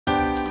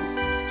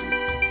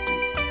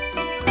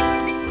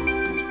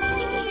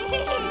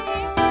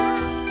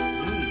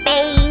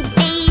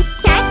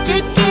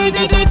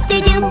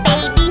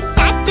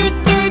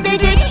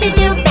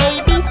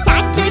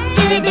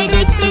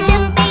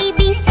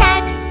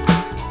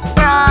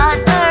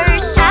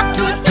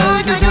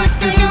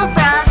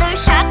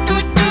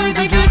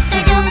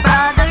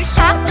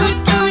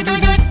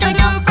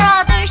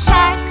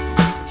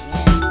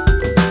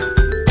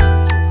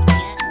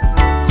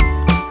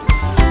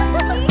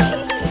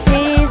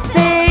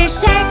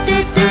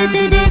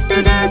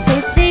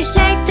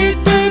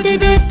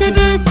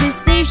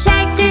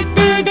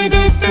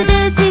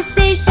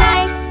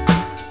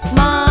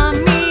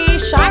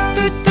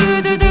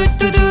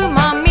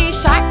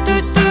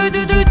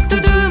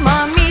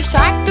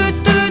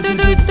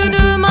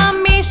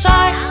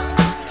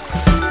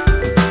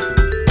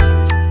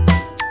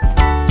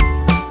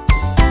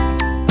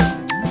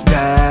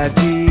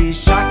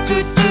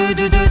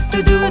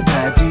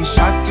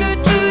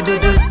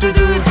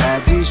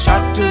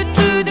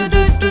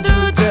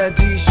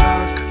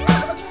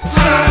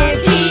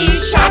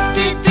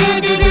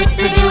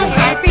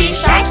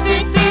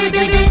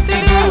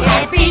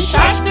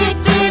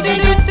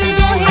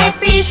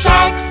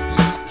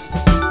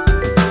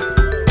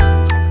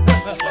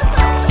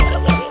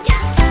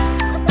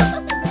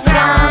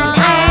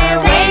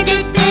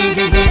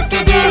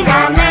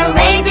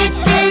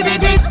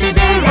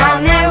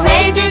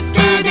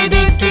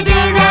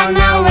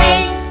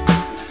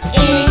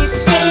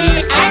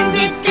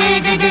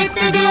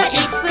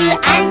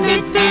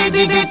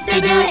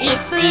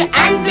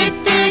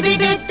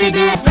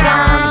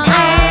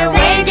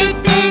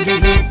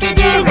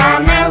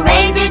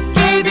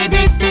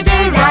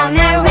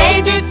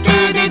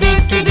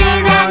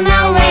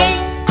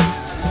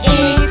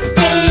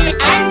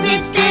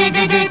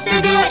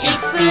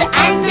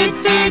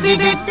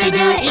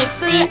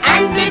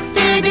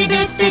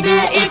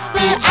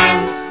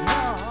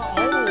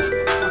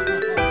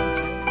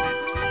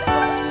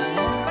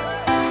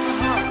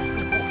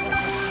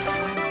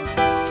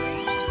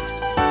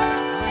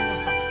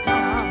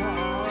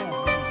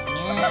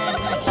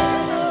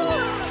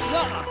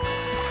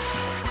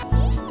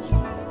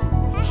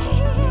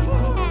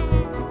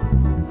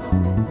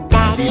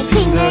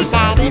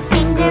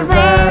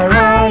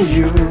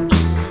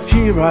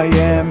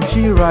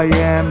here I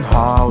am,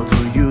 how do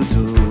you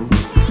do?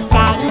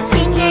 Daddy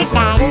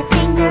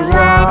finger,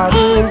 what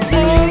is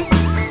this?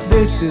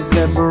 This is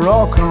a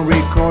broken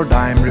record,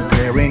 I'm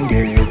repairing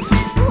it.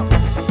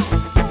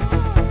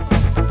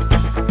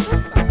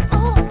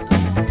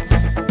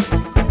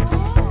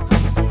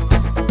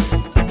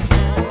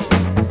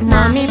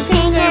 Mommy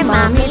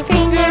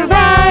finger,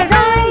 where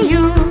are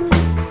you?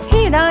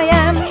 Here I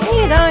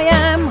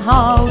am,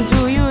 how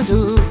do you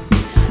do?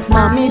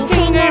 Mommy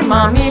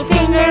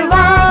finger,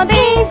 what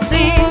is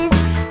this?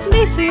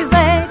 This is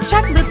a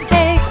chocolate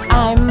cake,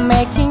 I'm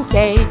making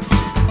cake.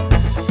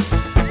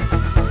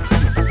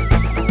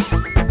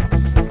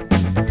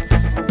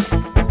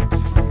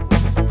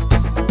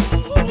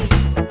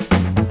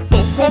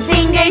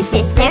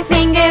 Sister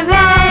finger,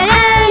 where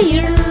are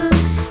you?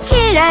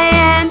 Here I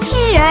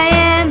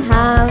am,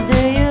 how do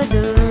you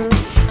do?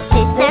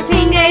 Sister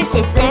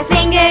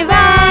finger,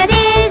 what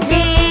is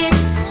this?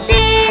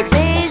 This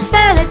is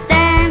ballet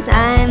dance,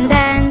 I'm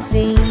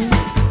dancing.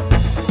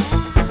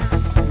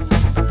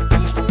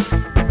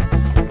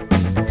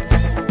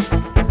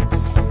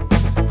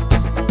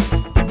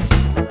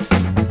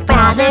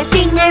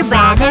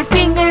 Brother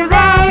finger,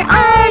 where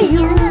are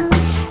you?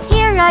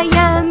 Here I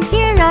am,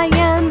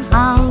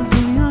 how do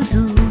you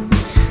do?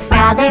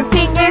 Brother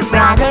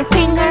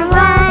finger,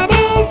 what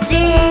is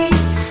this?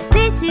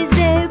 This is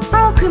a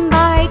broken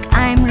bike,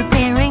 I'm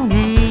repairing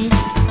it.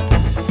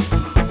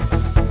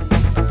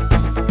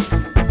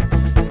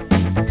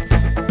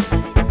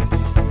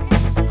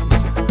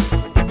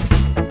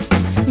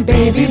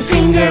 Baby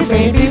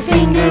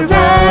finger,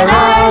 where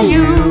are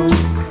you?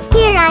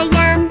 Here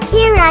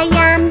I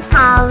am,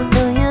 how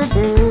do you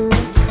do?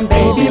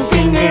 Baby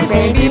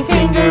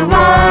finger,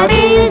 what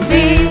is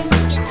this?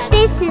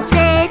 This is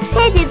a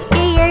teddy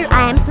bear,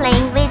 I'm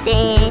playing with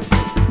it.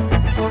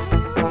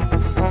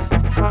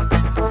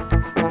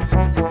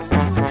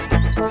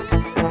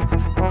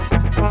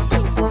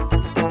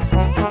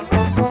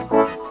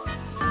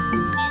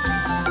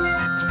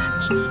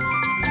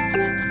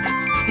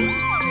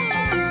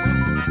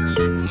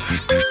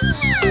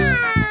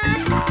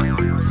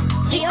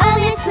 We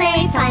always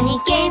play funny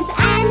games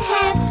and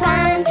have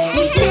fun.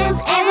 We should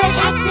avoid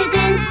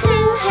accidents to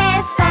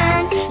have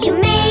fun. You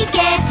may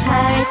get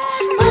hurt.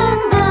 Boom,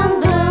 boom,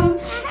 boom.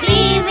 We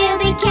will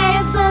be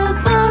careful.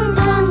 Boom,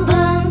 boom,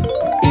 boom.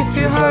 if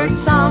you hurt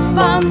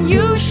someone,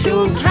 you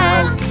should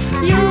help.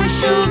 You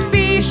should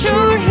be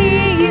sure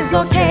he is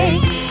okay.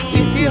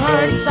 If you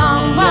hurt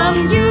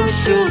someone, you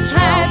should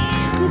help.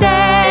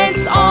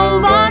 That's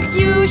all what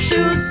you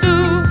should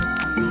do.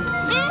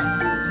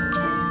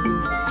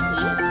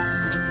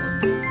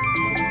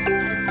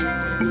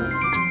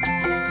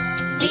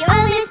 We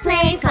always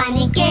play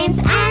funny games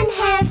and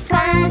have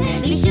fun.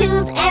 We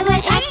should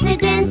avoid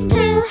accidents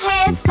to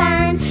have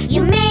fun.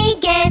 You may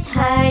get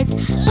hurt.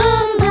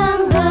 Boom,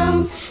 boom,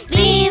 boom.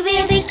 We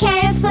will be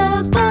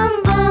careful.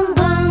 Boom, boom,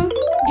 boom.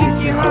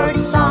 If you hurt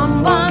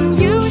someone,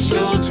 you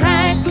should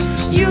help.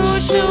 You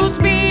should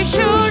be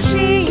sure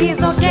she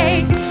is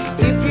okay.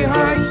 If you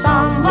hurt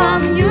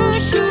someone, you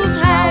should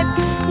help.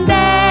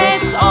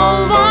 That's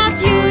all what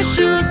you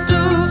should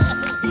do.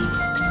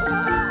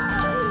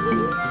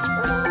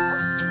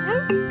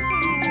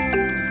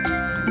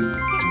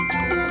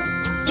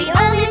 We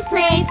always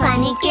play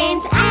funny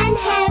games and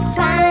have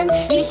fun.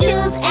 We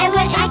should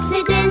avoid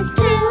accidents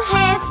to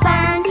have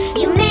fun.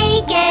 You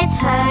may get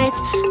hurt.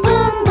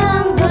 Boom,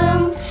 boom,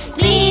 boom.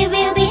 We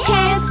will be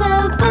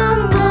careful. Boom,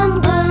 boom,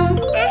 boom.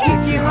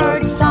 If you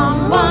hurt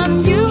someone,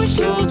 you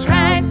should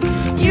help.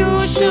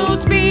 You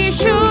should be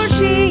sure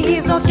she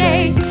is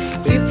okay.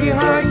 If you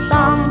hurt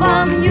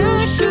someone, you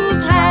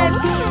should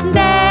help.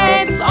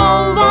 That's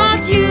all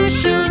what you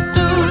should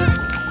do.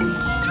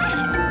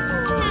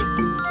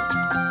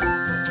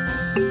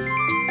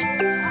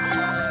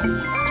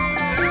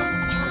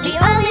 We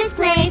always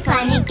play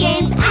funny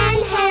games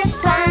and have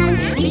fun.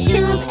 We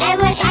should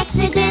avoid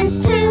accidents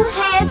to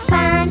have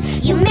fun.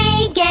 You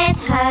may get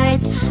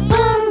hurt.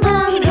 Boom,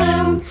 boom,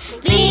 boom.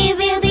 We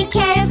will be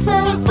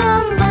careful.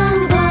 Boom,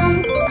 boom, boom.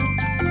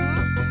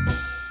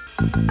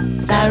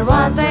 There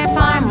was a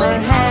farmer,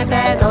 had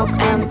a dog,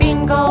 and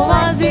Bingo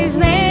was his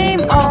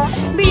name. Oh,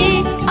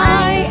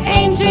 B-I-N-G-O,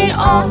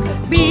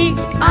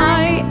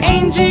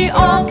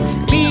 B-I-N-G-O,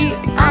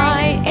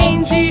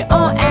 B-I-N-G-O,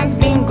 and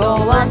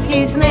Bingo was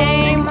his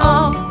name.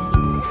 Oh,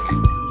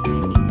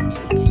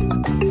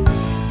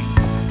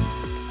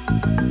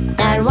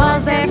 there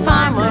was a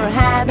farmer,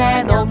 had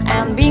a dog,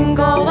 and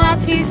Bingo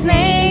was his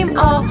name.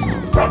 Oh,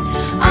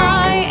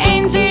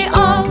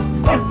 I-N-G-O,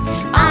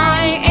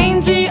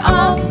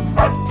 I-N-G-O,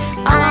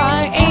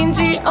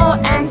 I-N-G-O,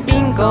 and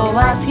Bingo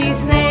was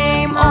his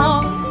name.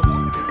 Oh,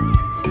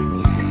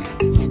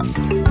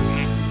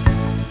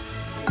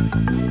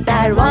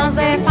 there was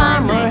a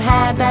farmer,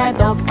 had a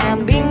dog,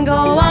 and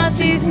Bingo was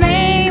his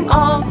name.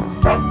 Oh,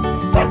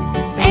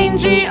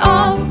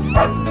 N-G-O,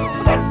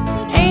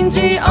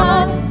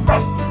 N-G-O,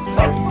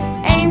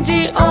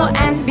 N-G-O,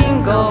 and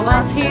Bingo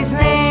was his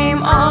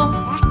name. Oh,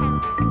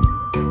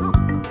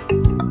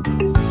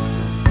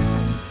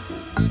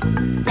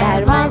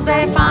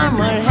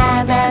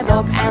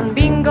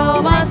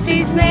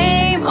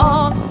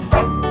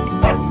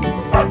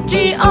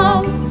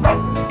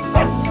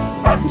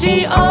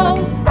 G-O,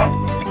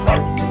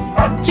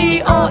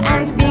 G-O,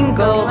 and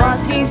Bingo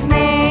was his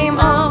name,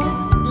 oh.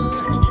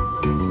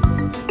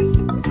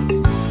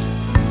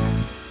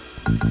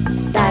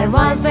 There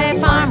was a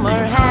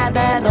farmer had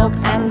a dog,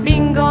 and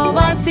Bingo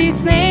was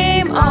his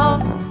name, oh.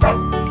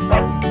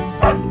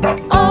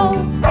 Oh,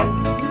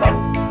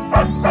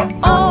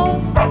 oh,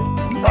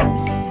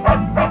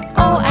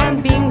 oh,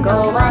 and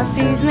Bingo was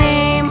his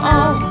name,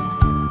 oh.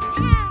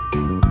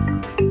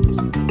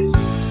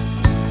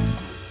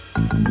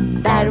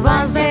 There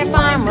was a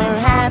farmer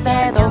had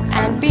a dog,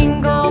 and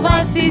Bingo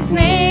was his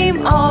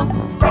name, oh.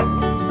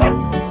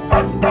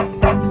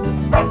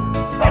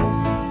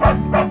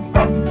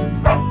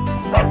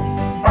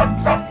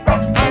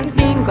 And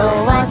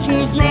Bingo was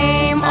his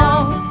name,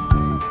 oh.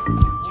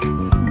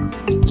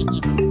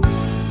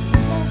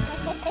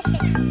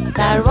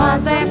 There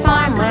was a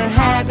farmer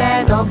had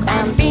a dog,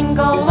 and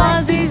Bingo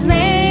was his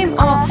name,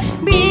 oh.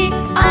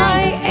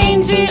 B-I-N-G-O,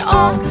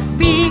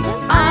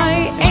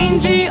 B-I-N-G-O,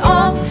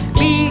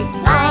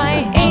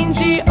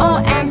 B-I-N-G-O,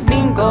 and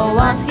Bingo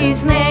was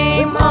his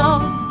name, oh.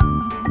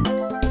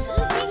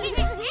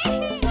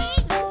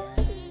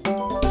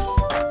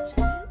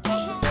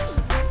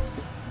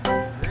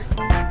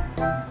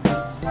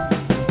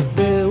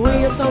 The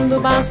wheels on the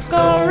bus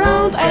go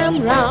round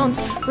and round,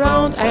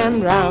 round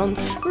and round,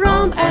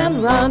 round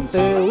and round.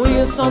 The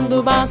wheels on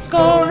the bus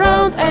go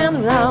round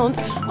and round,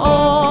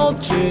 all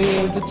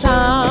through the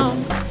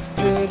town.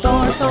 The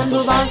doors on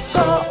the bus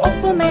go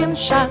open and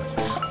shut,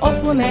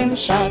 open and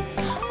shut,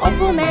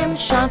 open and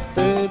shut.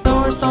 The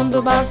doors on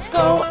the bus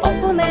go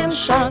open and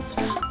shut,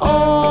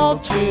 all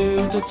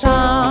through the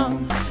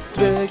town.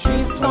 The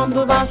kids on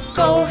the bus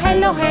go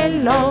hello,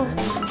 hello,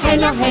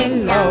 hello,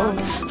 hello,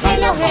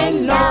 hello,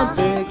 hello.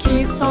 The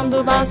kids on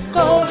the bus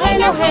go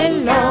hello,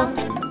 hello,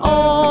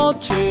 all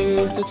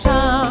through the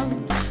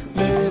town.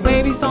 The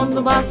babies on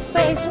the bus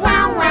says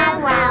wow, wow,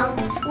 wow,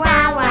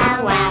 wow,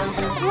 wow, wow,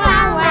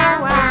 wow,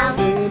 wow, wow.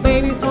 The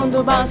babies on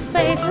the bus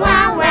says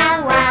wow,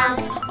 wow, wow,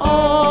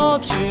 all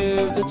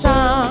through the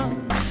town.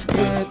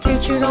 The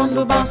teacher on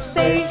the bus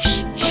says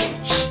shh, shh,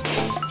 shh,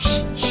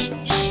 shh, shh,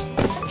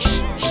 shh,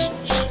 shh,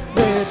 shh.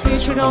 The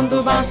teacher on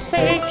the bus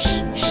says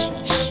shh, shh,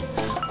 shh,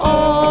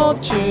 all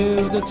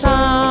through the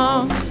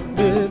town.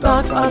 The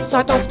dogs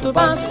outside of the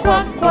bus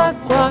quack, quack,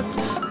 quack,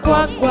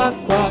 quack, quack,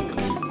 quack,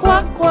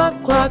 quack,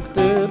 quack, quack.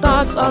 The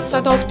dogs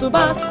outside of the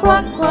bus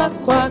quack, quack,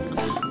 quack,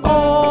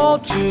 all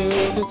through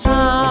the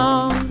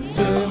town.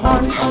 The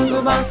horn on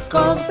the bus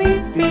goes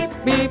beep, beep,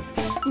 beep,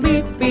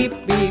 beep, beep,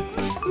 beep,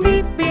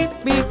 beep, beep,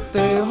 beep.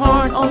 The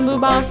horn on the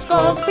bus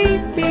goes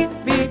beep, beep,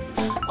 beep,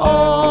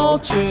 all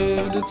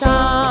through the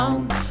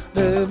town.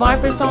 The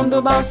wipers on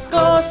the bus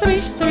go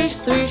swish, swish,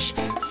 swish,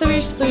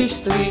 swish, swish,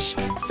 swish,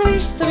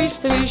 swish, swish,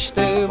 swish.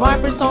 The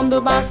wipers on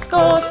the bus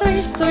go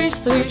swish, swish,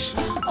 swish,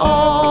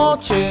 all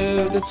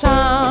through the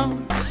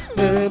town.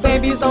 The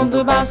babies on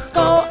the bus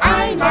go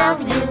I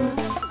love you,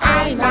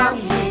 I love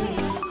you,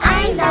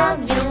 I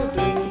love you.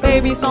 The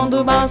babies on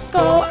the bus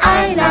go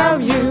I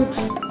love you,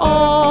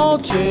 all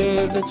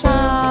through the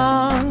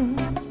town.